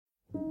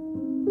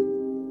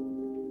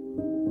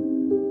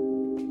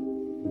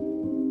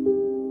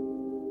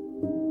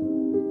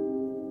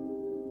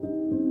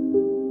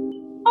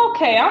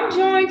Okay, I'm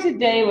joined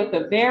today with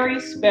a very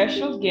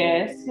special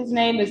guest. His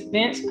name is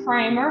Vince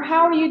Kramer.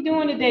 How are you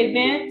doing today,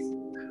 Vince?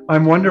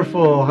 I'm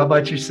wonderful. How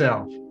about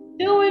yourself?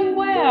 Doing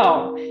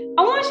well.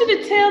 I want you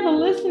to tell the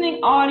listening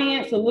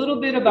audience a little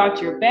bit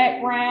about your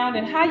background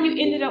and how you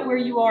ended up where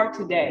you are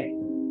today.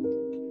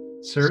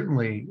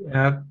 Certainly.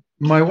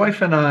 My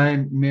wife and I,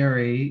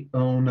 Mary,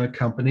 own a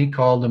company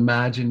called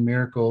Imagine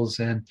Miracles.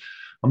 And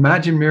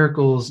Imagine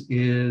Miracles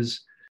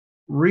is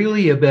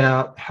really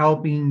about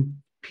helping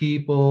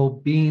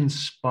people be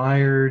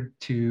inspired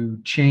to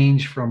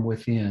change from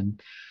within.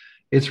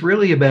 It's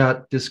really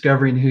about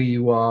discovering who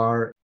you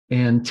are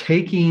and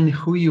taking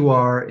who you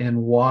are and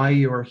why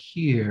you're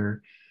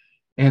here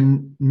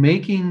and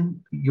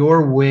making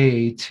your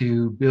way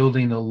to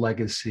building a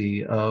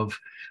legacy of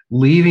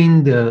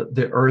leaving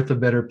the earth a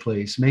better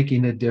place,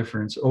 making a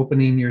difference,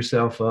 opening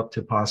yourself up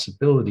to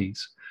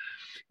possibilities.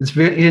 It's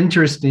very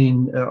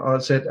interesting.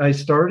 I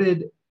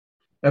started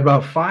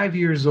about 5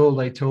 years old.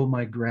 I told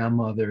my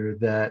grandmother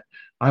that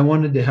I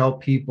wanted to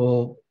help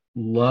people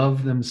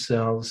love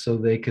themselves so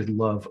they could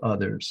love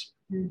others.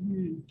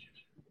 Mhm.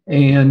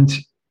 And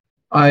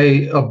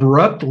I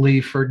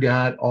abruptly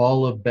forgot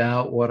all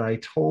about what I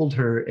told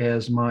her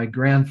as my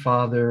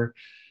grandfather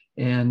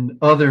and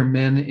other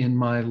men in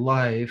my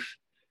life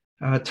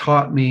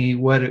taught me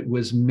what it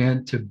was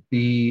meant to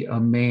be a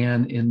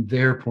man in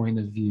their point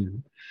of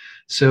view.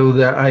 So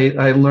that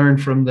I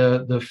learned from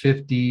the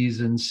 50s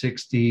and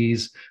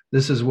 60s,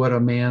 this is what a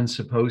man's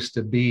supposed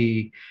to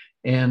be.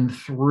 And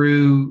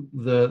through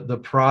the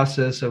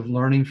process of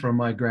learning from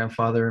my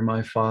grandfather and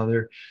my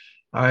father,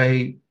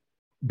 I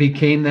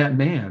became that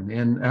man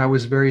and I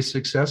was very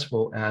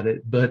successful at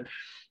it. But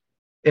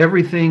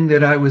everything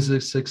that I was a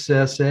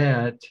success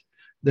at,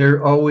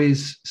 there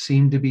always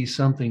seemed to be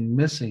something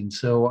missing.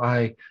 So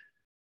I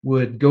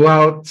would go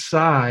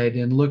outside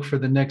and look for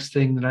the next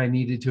thing that I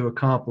needed to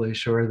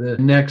accomplish, or the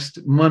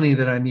next money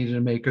that I needed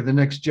to make, or the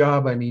next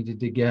job I needed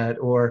to get,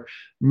 or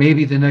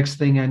maybe the next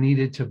thing I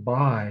needed to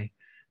buy,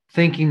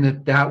 thinking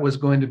that that was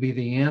going to be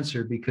the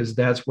answer because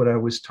that's what I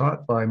was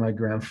taught by my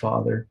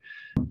grandfather.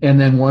 And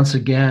then once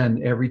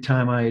again, every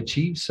time I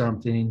achieved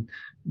something,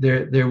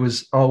 there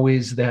was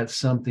always that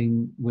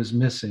something was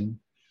missing.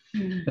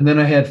 And then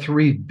I had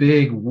three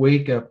big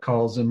wake up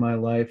calls in my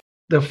life.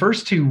 The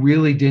first two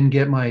really didn't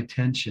get my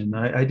attention.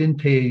 I didn't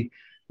pay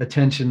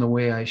attention the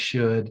way I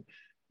should.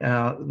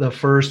 The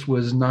first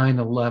was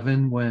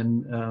 9/11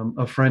 when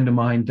a friend of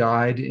mine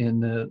died in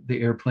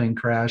the airplane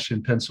crash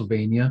in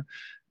Pennsylvania.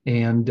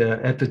 And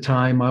at the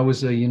time, I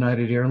was a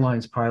United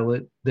Airlines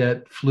pilot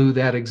that flew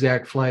that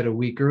exact flight a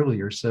week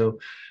earlier. So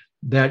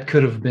that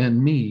could have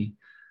been me.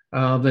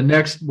 The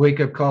next wake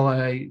up call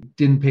I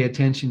didn't pay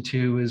attention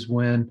to is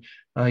when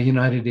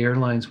United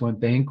Airlines went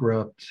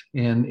bankrupt,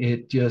 and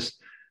it just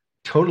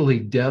totally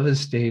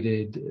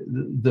devastated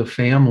the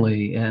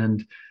family.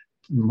 And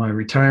my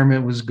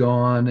retirement was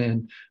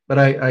gone. But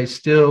I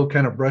still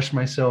kind of brushed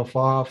myself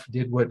off,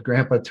 did what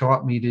Grandpa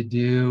taught me to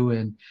do,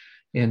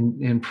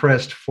 and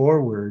pressed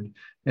forward.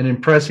 And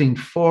in pressing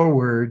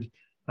forward,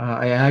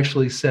 I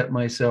actually set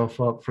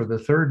myself up for the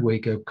third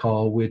wake up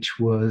call, which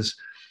was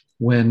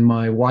when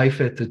my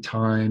wife at the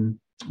time,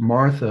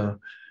 Martha,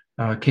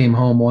 came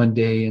home one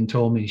day and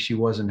told me she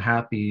wasn't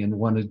happy and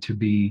wanted to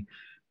be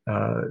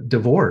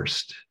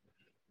divorced.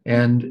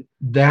 And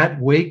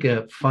that wake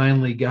up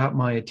finally got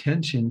my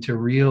attention to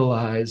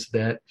realize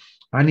that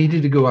I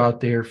needed to go out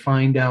there,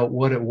 find out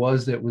what it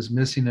was that was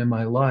missing in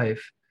my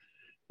life,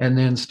 and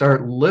then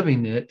start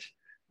living it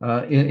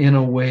in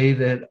a way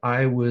that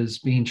I was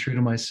being true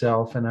to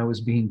myself and I was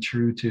being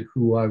true to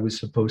who I was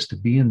supposed to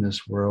be in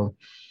this world.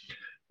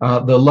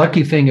 The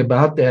lucky thing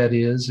about that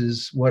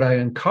is what I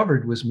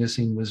uncovered was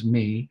missing was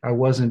me. I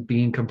wasn't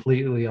being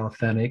completely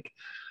authentic.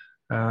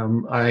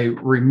 I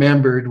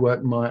remembered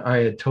what I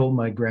had told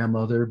my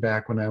grandmother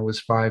back when I was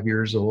 5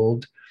 years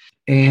old.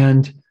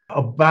 And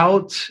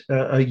about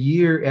a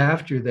year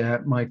after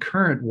that, my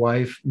current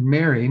wife,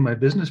 Mary, my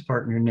business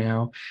partner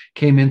now,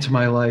 came into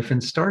my life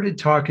and started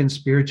talking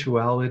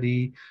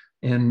spirituality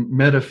and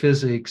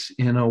metaphysics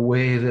in a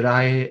way that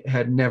I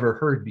had never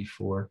heard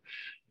before.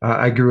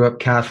 I grew up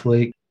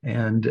Catholic,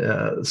 and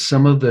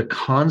some of the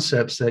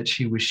concepts that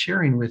she was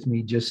sharing with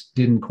me just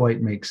didn't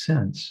quite make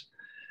sense.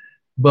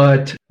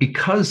 But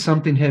because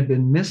something had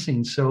been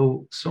missing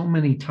so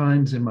many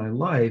times in my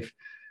life,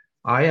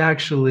 I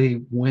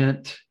actually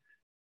went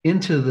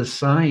into the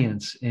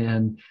science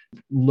and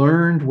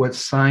learned what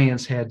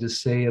science had to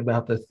say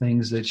about the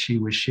things that she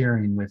was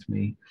sharing with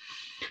me.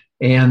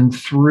 And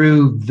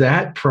through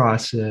that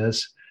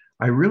process,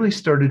 I really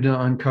started to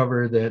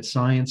uncover that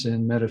science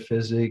and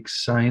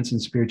metaphysics, science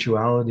and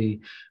spirituality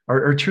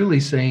are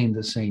truly saying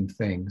the same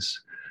things.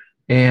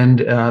 And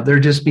they're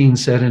just being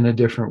said in a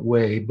different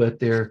way, but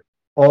they're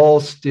all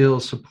still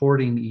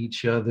supporting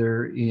each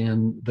other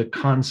in the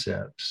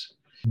concepts.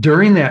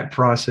 During that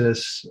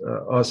process,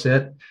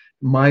 Osset,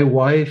 my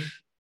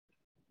wife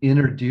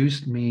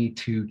introduced me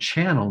to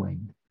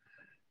channeling.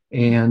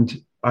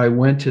 And I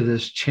went to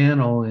this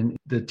channel, and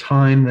the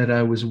time that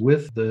I was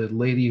with the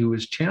lady who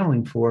was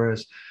channeling for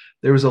us,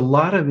 there was a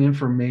lot of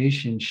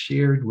information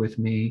shared with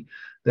me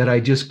that I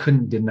just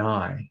couldn't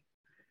deny.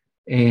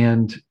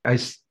 And I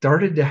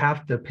started to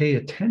have to pay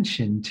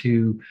attention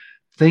to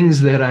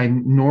things that I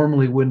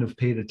normally wouldn't have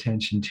paid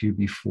attention to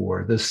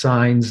before, the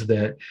signs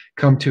that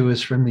come to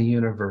us from the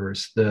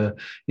universe, the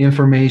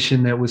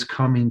information that was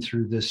coming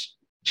through this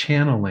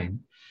channeling.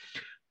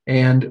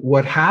 And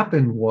what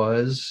happened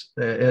was,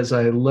 as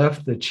I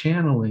left the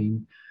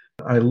channeling,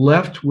 I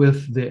left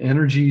with the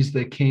energies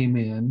that came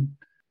in,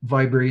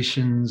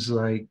 vibrations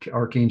like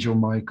Archangel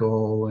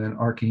Michael and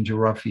Archangel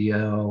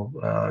Raphael,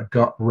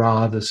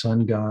 Ra, the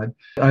sun god.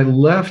 I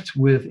left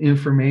with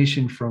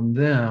information from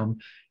them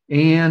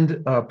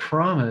and a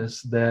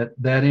promise that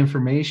that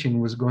information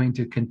was going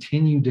to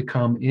continue to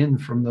come in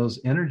from those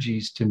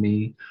energies to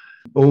me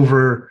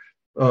over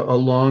a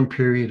long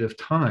period of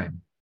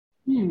time.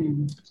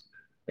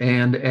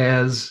 And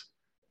as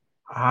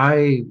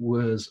I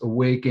was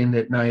awakened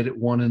at night at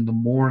 1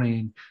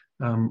 a.m,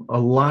 a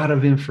lot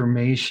of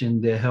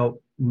information to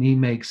help me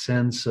make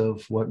sense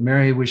of what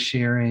Mary was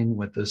sharing,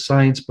 what the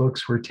science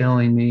books were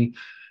telling me,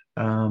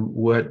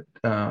 what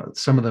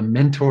some of the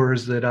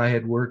mentors that I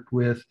had worked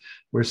with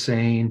were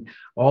saying,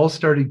 all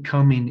started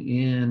coming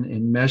in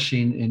and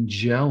meshing and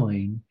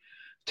gelling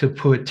to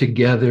put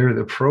together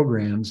the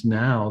programs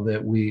now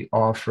that we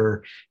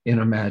offer in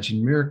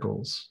Imagine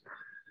Miracles.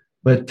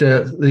 But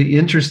the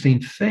interesting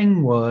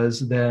thing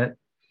was that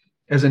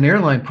as an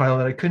airline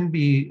pilot, I couldn't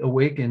be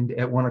awakened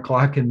at 1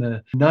 o'clock in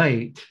the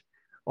night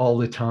all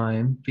the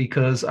time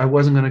because I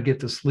wasn't going to get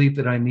the sleep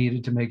that I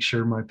needed to make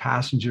sure my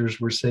passengers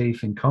were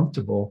safe and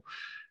comfortable.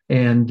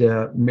 And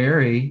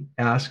Mary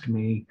asked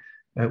me,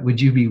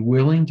 would you be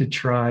willing to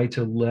try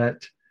to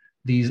let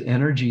these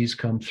energies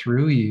come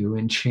through you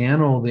and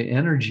channel the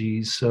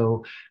energies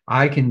so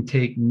I can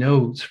take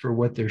notes for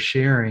what they're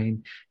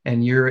sharing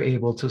and you're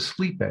able to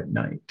sleep at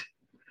night?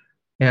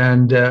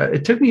 And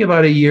it took me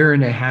about 1.5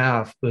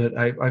 years, but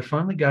I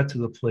finally got to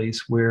the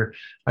place where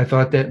I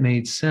thought that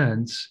made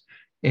sense.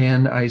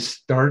 And I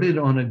started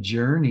on a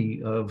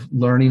journey of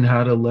learning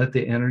how to let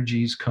the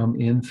energies come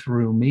in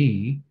through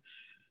me.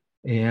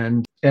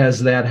 And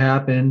as that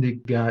happened,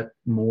 it got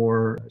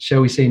more, shall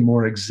we say,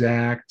 more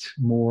exact,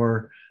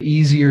 more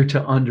easier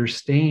to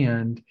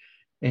understand.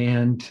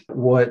 And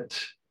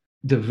what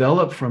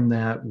developed from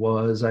that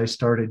was I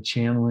started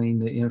channeling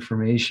the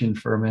information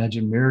for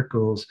Imagine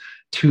Miracles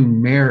to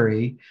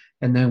Mary,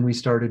 and then we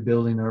started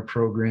building our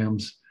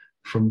programs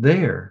from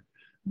there.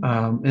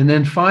 And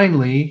then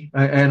finally,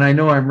 and I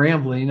know I'm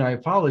rambling, I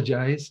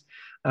apologize.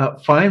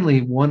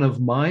 Finally, one of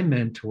my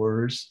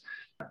mentors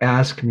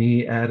asked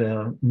me at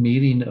a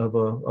meeting of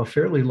a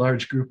fairly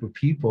large group of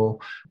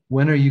people,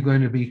 when are you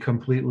going to be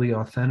completely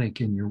authentic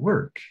in your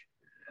work?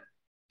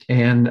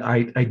 And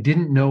I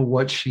didn't know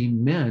what she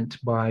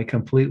meant by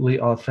completely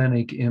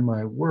authentic in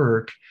my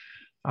work.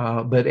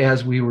 But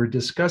as we were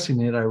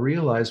discussing it, I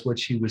realized what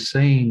she was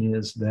saying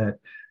is that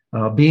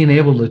being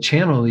able to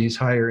channel these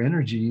higher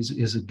energies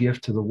is a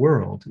gift to the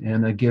world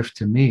and a gift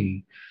to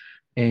me.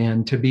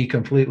 And to be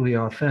completely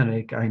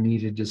authentic, I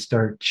needed to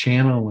start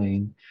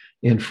channeling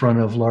in front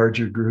of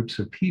larger groups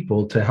of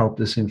people to help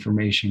this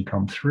information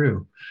come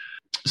through.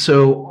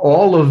 So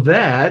all of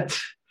that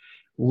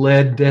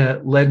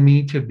led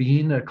me to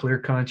being a clear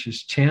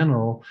conscious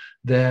channel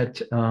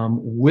that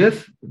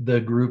with the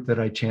group that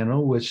I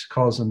channel, which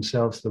calls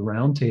themselves the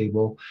Round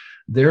Table,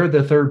 they're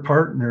the third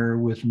partner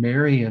with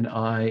Mary and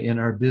I in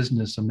our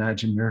business,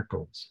 Imagine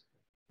Miracles.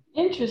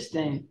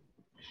 Interesting.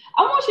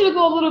 I want you to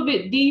go a little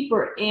bit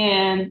deeper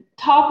and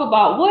talk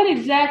about what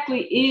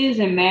exactly is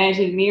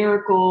Imagine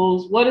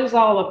Miracles, what it's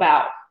all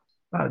about.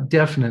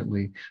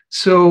 Definitely.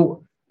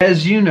 So,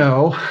 as you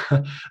know,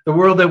 the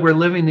world that we're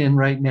living in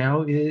right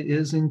now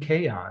is in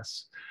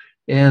chaos.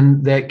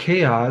 And that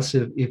chaos,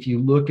 if you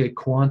look at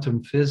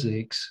quantum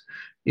physics,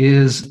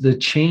 is the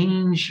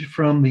change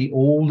from the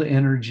old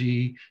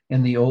energy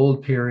and the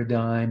old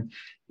paradigm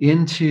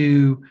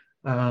into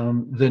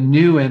the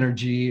new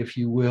energy, if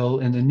you will,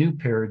 and the new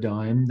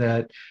paradigm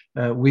that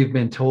we've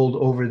been told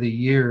over the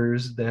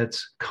years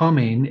that's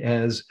coming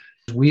as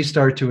we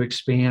start to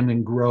expand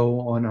and grow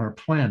on our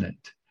planet.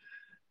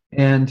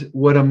 And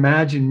what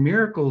Imagine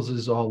Miracles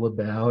is all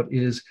about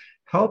is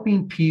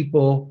helping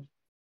people,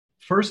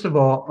 first of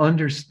all,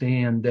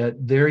 understand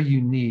that they're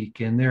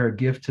unique and they're a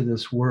gift to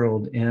this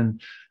world and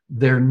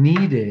they're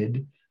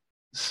needed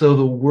so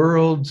the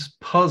world's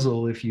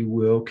puzzle, if you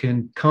will,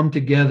 can come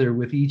together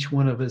with each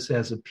one of us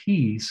as a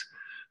piece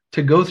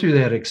to go through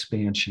that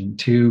expansion,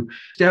 to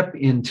step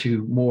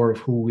into more of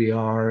who we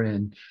are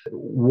and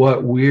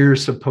what we're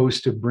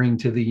supposed to bring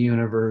to the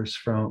universe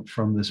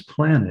from this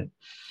planet.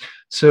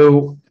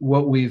 So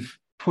what we've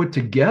put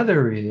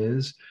together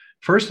is,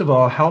 first of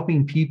all,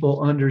 helping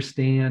people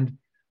understand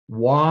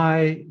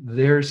why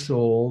their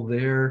soul,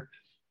 their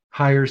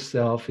higher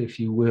self, if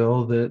you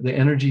will, the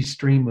energy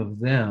stream of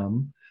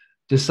them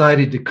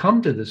decided to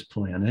come to this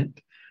planet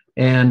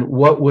and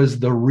what was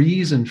the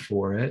reason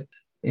for it,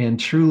 and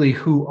truly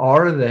who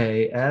are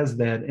they as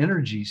that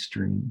energy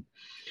stream.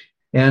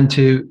 And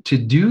to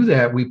do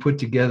that, we put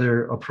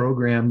together a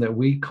program that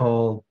we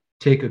call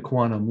Take a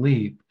Quantum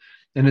Leap.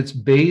 And it's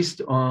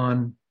based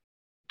on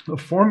a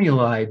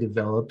formula I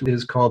developed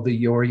is called the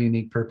Your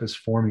Unique Purpose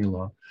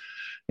Formula.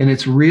 And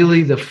it's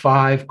really the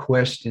 5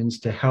 questions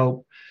to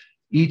help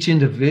each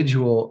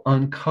individual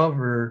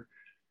uncover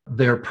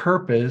their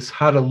purpose,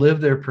 how to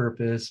live their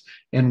purpose,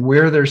 and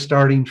where they're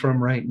starting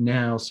from right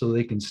now so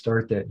they can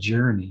start that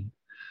journey.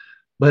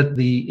 But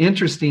the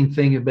interesting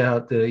thing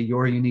about the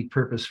Your Unique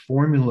Purpose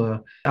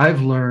Formula,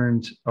 I've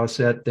learned,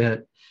 Osset,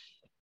 that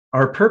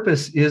our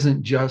purpose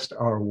isn't just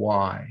our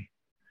why.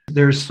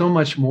 There's so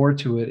much more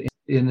to it.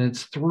 And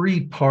it's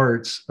 3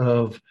 parts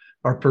of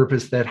our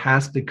purpose that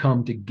has to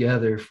come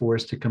together for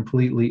us to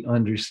completely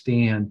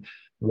understand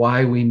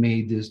why we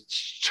made this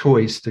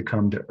choice to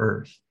come to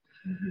Earth.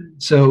 Mm-hmm.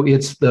 So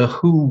it's the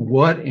who,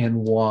 what, and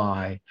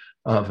why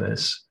of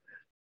us.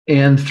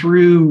 And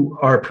through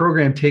our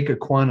program, Take a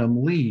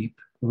Quantum Leap,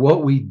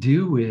 what we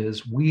do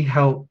is we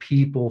help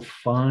people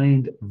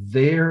find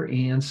their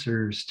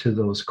answers to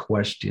those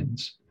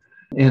questions.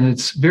 And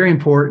it's very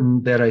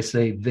important that I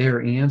say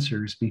their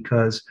answers,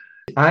 because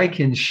I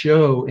can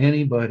show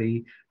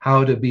anybody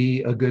how to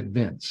be a good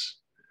Vince,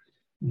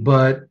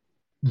 but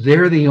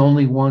they're the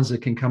only ones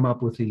that can come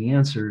up with the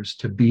answers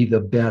to be the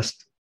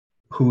best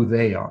who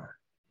they are.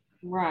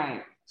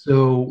 Right.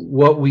 So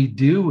what we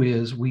do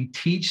is we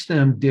teach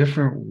them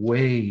different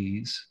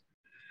ways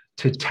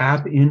to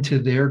tap into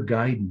their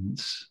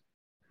guidance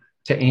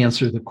to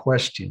answer the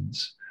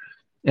questions.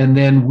 And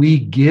then we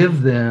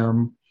give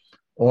them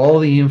all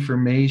the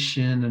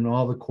information and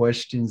all the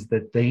questions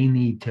that they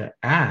need to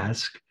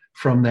ask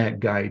from that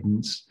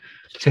guidance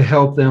to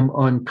help them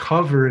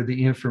uncover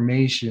the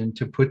information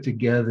to put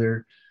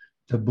together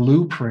the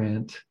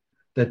blueprint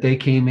that they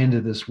came into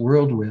this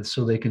world with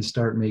so they can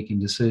start making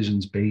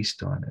decisions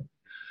based on it.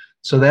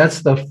 So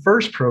that's the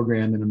first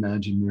program in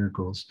Imagine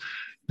Miracles.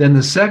 Then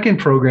the second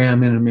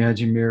program in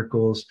Imagine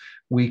Miracles,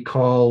 we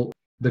call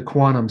the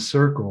Quantum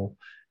Circle.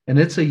 And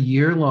it's a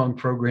year-long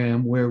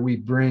program where we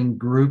bring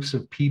groups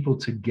of people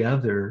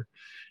together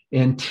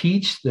and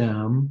teach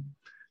them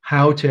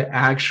how to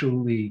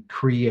actually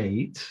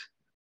create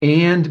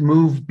and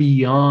move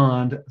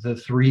beyond the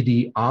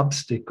 3D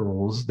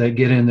obstacles that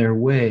get in their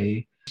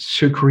way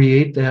to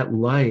create that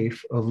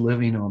life of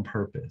living on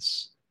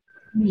purpose.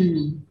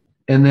 Mm.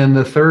 And then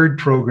the third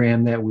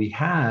program that we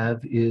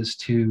have is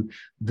to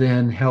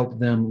then help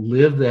them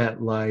live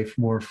that life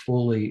more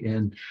fully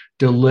and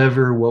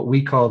deliver what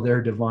we call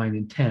their divine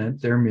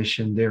intent, their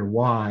mission, their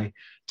why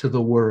to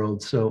the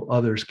world so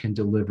others can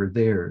deliver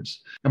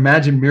theirs.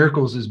 Imagine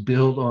Miracles is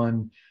built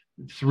on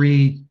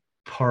 3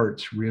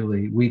 parts,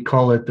 really. We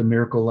call it the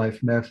Miracle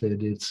Life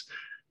Method. It's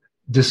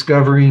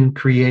discovering,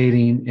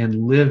 creating,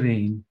 and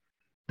living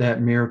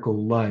that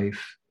miracle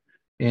life.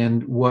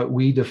 And what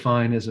we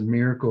define as a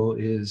miracle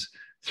is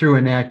through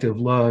an act of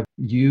love,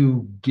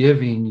 you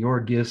giving your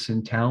gifts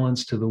and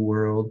talents to the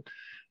world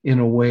in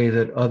a way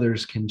that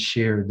others can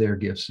share their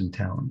gifts and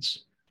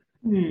talents.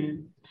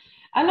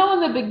 I know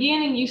in the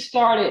beginning you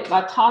started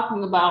by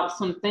talking about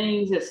some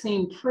things that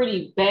seemed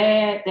pretty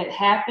bad that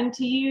happened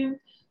to you.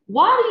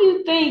 Why do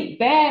you think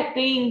bad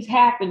things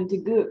happen to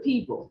good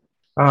people?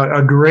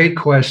 A great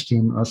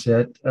question,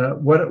 Osset.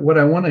 What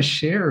I want to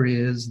share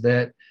is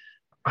that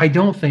I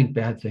don't think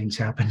bad things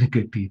happen to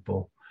good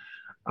people.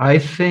 I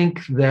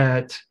think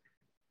that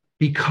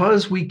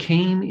because we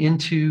came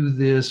into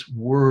this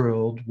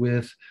world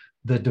with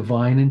the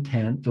divine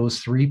intent, those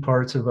 3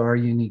 parts of our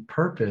unique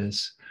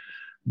purpose,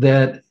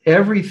 that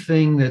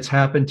everything that's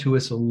happened to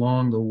us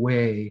along the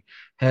way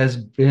has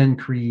been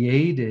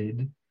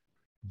created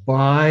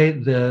by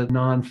the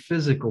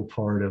non-physical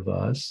part of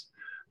us,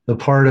 the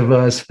part of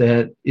us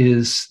that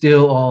is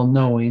still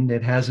all-knowing,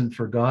 that hasn't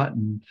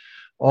forgotten.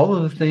 All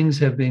of the things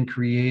have been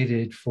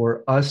created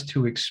for us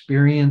to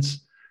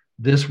experience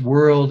this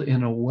world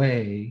in a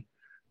way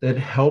that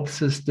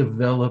helps us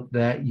develop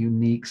that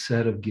unique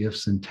set of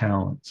gifts and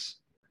talents.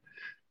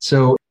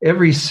 So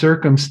every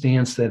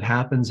circumstance that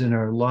happens in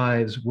our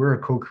lives, we're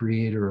a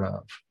co-creator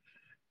of.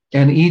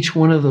 And each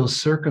one of those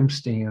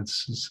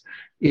circumstances,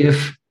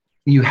 if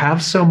you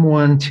have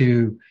someone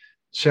to,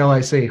 shall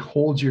I say,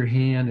 hold your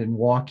hand and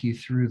walk you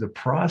through the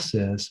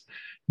process,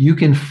 you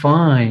can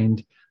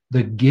find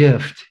the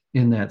gift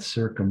in that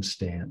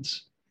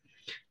circumstance.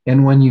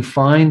 And when you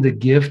find the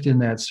gift in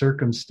that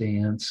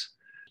circumstance,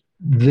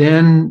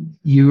 then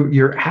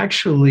you're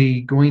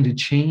actually going to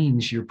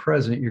change your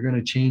present, you're going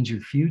to change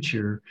your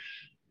future,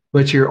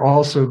 but you're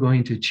also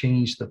going to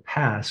change the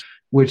past,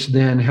 which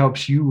then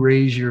helps you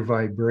raise your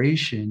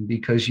vibration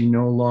because you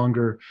no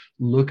longer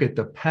look at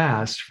the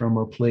past from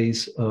a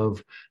place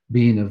of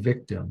being a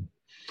victim.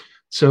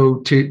 So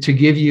to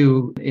give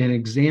you an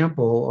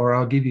example, or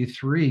I'll give you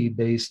 3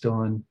 based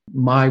on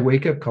my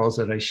wake-up calls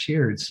that I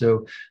shared.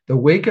 So the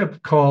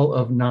wake-up call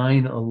of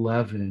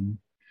 9/11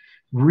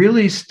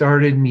 really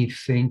started me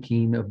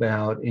thinking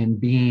about and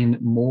being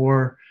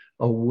more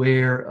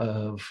aware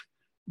of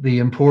the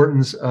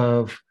importance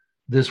of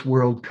this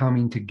world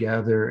coming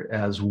together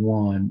as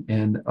one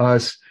and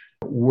us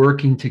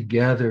working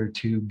together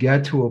to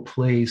get to a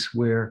place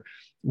where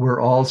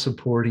we're all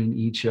supporting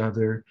each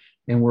other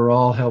and we're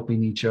all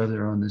helping each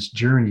other on this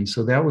journey.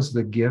 So that was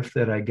the gift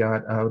that I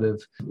got out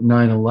of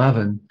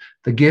 9/11.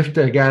 The gift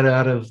I got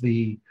out of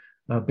the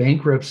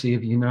bankruptcy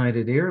of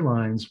United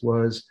Airlines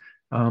was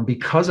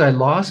because I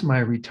lost my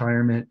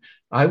retirement,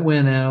 I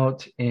went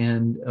out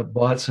and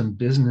bought some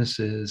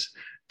businesses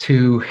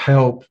to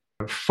help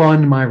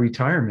fund my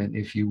retirement,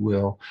 if you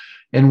will.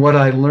 And what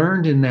I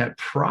learned in that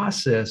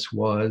process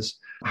was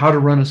how to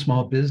run a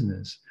small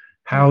business,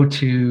 how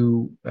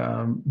to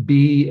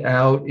be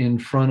out in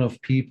front of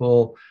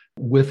people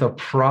with a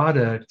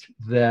product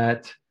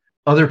that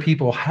other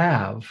people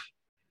have,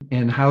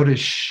 and how to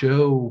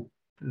show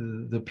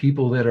the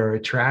people that are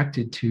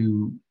attracted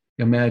to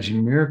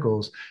Imagine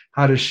Miracles,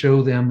 how to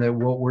show them that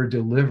what we're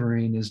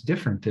delivering is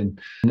different than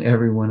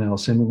everyone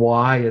else, and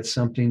why it's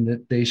something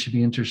that they should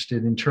be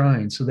interested in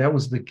trying. So that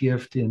was the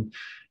gift in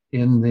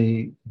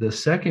the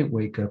second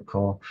wake-up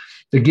call.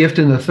 The gift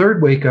in the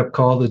third wake-up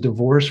call, the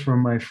divorce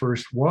from my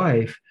first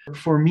wife,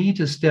 for me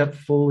to step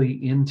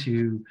fully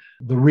into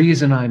the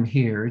reason I'm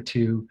here,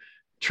 to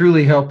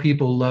truly help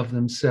people love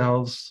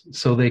themselves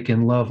so they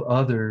can love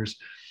others,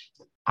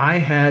 I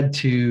had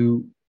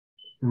to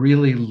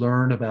really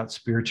learn about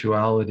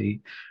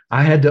spirituality.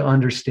 I had to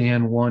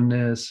understand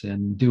oneness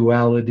and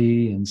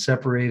duality and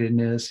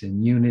separatedness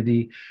and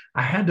unity.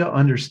 I had to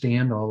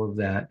understand all of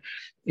that.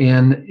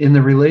 And in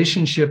the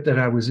relationship that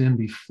I was in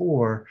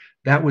before,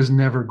 that was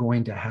never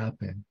going to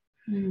happen.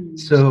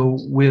 So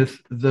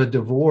with the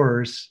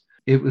divorce,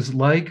 it was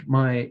like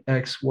my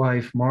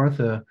ex-wife,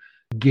 Martha,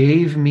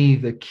 gave me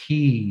the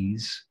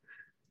keys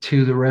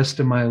to the rest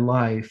of my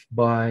life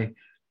by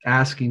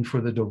asking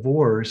for the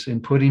divorce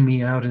and putting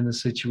me out in a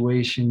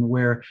situation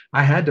where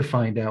I had to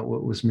find out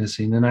what was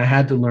missing, and I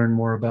had to learn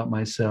more about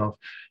myself.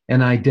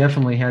 And I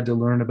definitely had to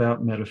learn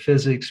about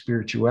metaphysics,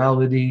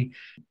 spirituality,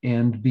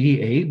 and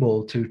be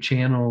able to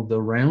channel the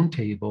round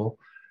table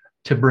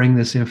to bring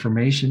this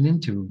information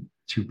into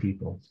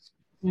people.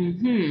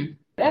 Mm-hmm.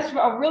 That's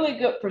a really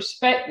good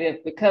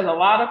perspective, because a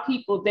lot of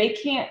people, they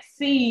can't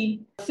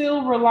see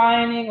silver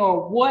lining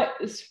or what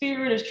the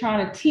spirit is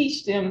trying to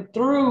teach them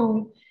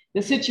through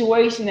the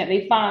situation that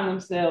they find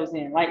themselves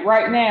in. Like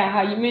right now,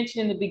 how you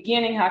mentioned in the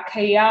beginning, how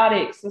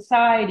chaotic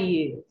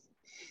society is.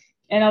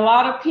 And a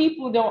lot of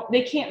people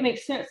they can't make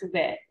sense of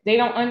that. They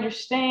don't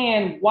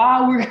understand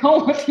why we're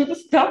going through the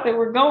stuff that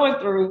we're going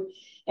through.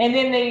 And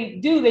then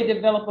they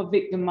develop a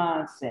victim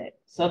mindset.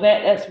 So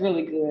that's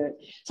really good.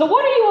 So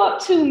what are you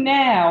up to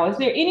now? Is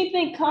there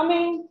anything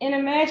coming in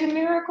Imagine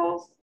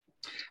Miracles?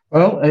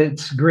 Well,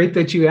 it's great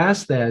that you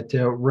asked that.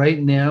 Right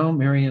now,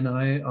 Mary and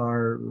I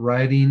are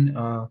writing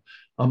a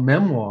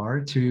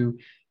memoir to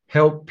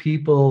help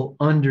people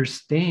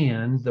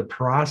understand the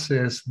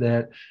process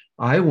that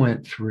I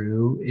went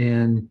through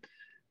in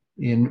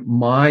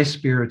my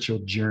spiritual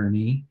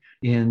journey,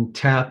 in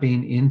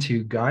tapping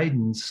into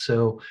guidance.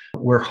 So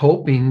we're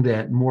hoping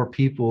that more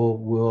people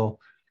will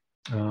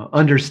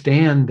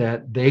understand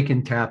that they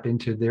can tap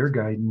into their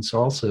guidance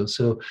also.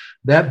 So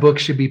that book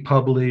should be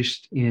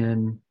published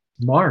in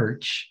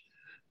March.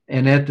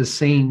 And at the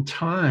same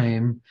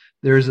time,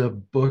 there's a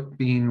book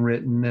being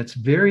written that's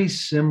very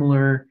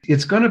similar.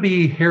 It's going to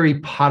be Harry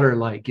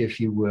Potter-like, if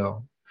you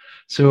will.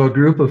 So a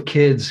group of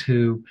kids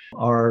who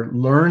are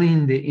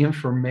learning the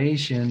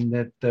information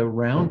that the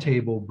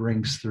roundtable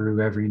brings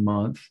through every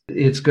month.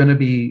 It's going to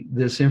be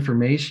this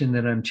information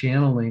that I'm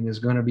channeling is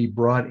going to be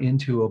brought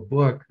into a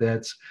book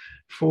that's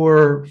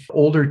for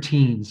older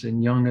teens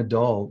and young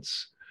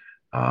adults,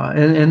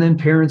 and then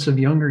parents of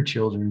younger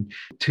children,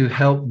 to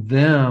help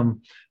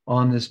them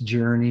on this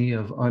journey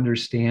of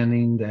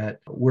understanding that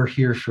we're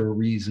here for a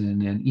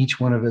reason, and each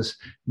one of us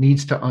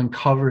needs to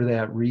uncover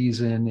that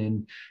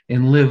reason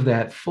and live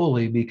that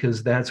fully,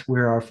 because that's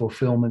where our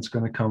fulfillment's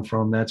going to come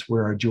from. That's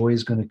where our joy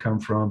is going to come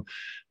from.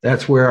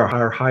 That's where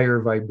our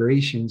higher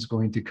vibration is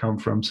going to come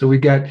from. So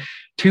we've got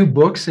 2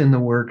 books in the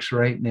works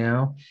right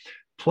now.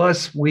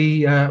 Plus,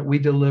 we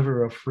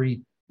deliver a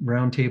free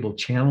roundtable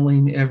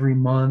channeling every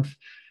month.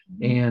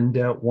 And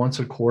once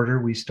a quarter,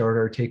 we start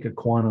our Take a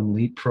Quantum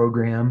Leap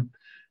program.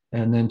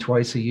 And then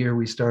twice a year,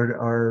 we start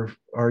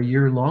our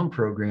year-long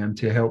program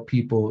to help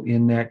people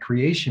in that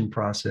creation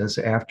process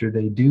after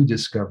they do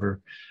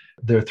discover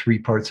the 3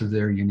 parts of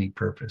their unique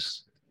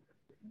purpose.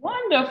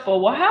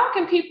 Wonderful. Well, how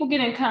can people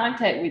get in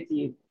contact with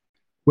you?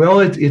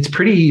 Well, it's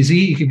pretty easy.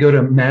 You can go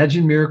to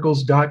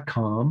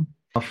imaginemiracles.com.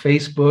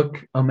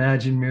 Facebook,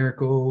 Imagine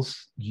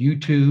Miracles,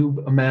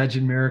 YouTube,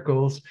 Imagine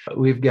Miracles.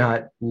 We've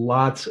got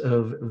lots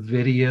of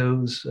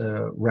videos,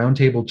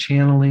 roundtable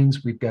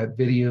channelings. We've got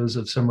videos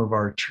of some of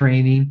our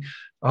training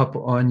up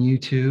on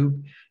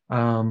YouTube.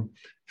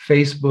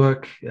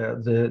 Facebook,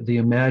 the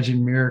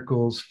Imagine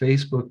Miracles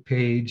Facebook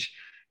page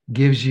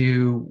gives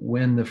you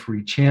when the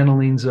free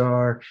channelings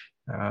are.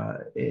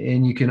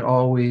 And you can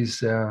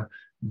always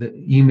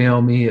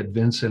email me at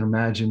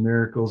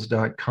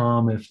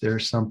vincentimaginemiracles.com if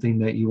there's something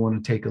that you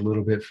want to take a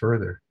little bit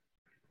further.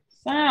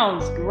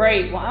 Sounds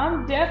great. Well,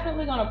 I'm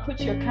definitely going to put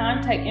your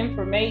contact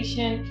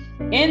information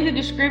in the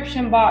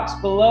description box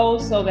below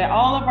so that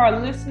all of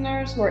our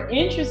listeners who are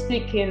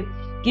interested can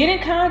get in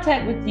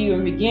contact with you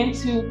and begin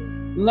to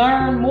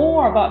learn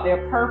more about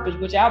their purpose,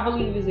 which I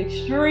believe is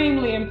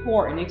extremely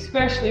important,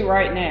 especially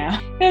right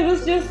now, because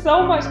it's just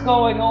so much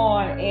going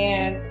on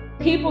and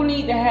people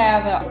need to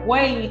have a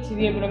way to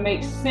be able to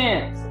make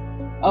sense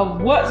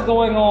of what's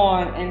going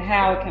on and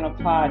how it can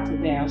apply to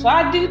them. So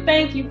I do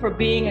thank you for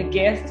being a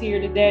guest here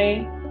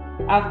today.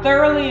 I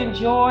thoroughly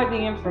enjoyed the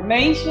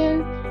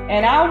information,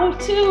 and I will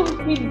too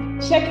be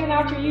checking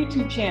out your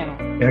YouTube channel.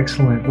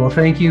 Excellent. Well,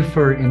 thank you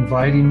for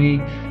inviting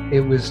me. It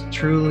was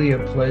truly a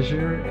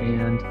pleasure,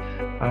 and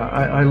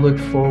I look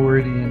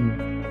forward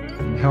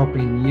in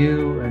helping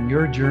you and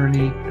your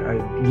journey. I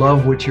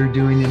love what you're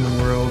doing in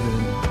the world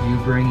and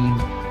you bringing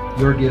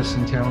your gifts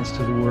and talents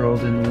to the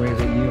world in the way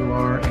that you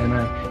are, and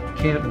I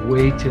can't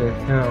wait to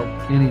help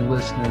any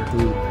listener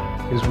who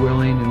is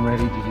willing and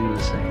ready to do the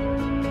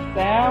same.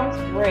 Sounds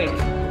great.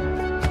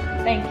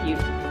 Thank you.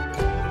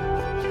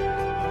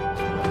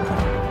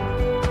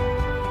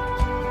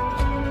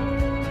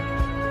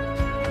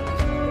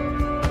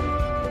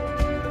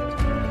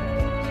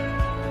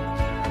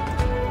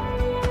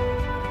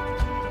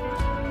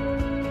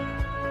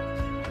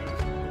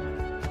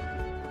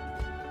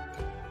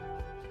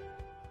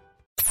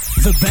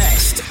 The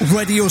best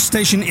radio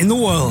station in the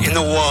world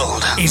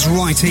is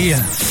right here,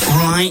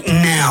 right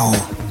now.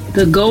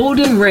 The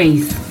Golden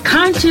Race,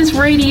 conscious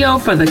radio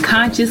for the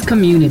conscious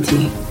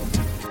community.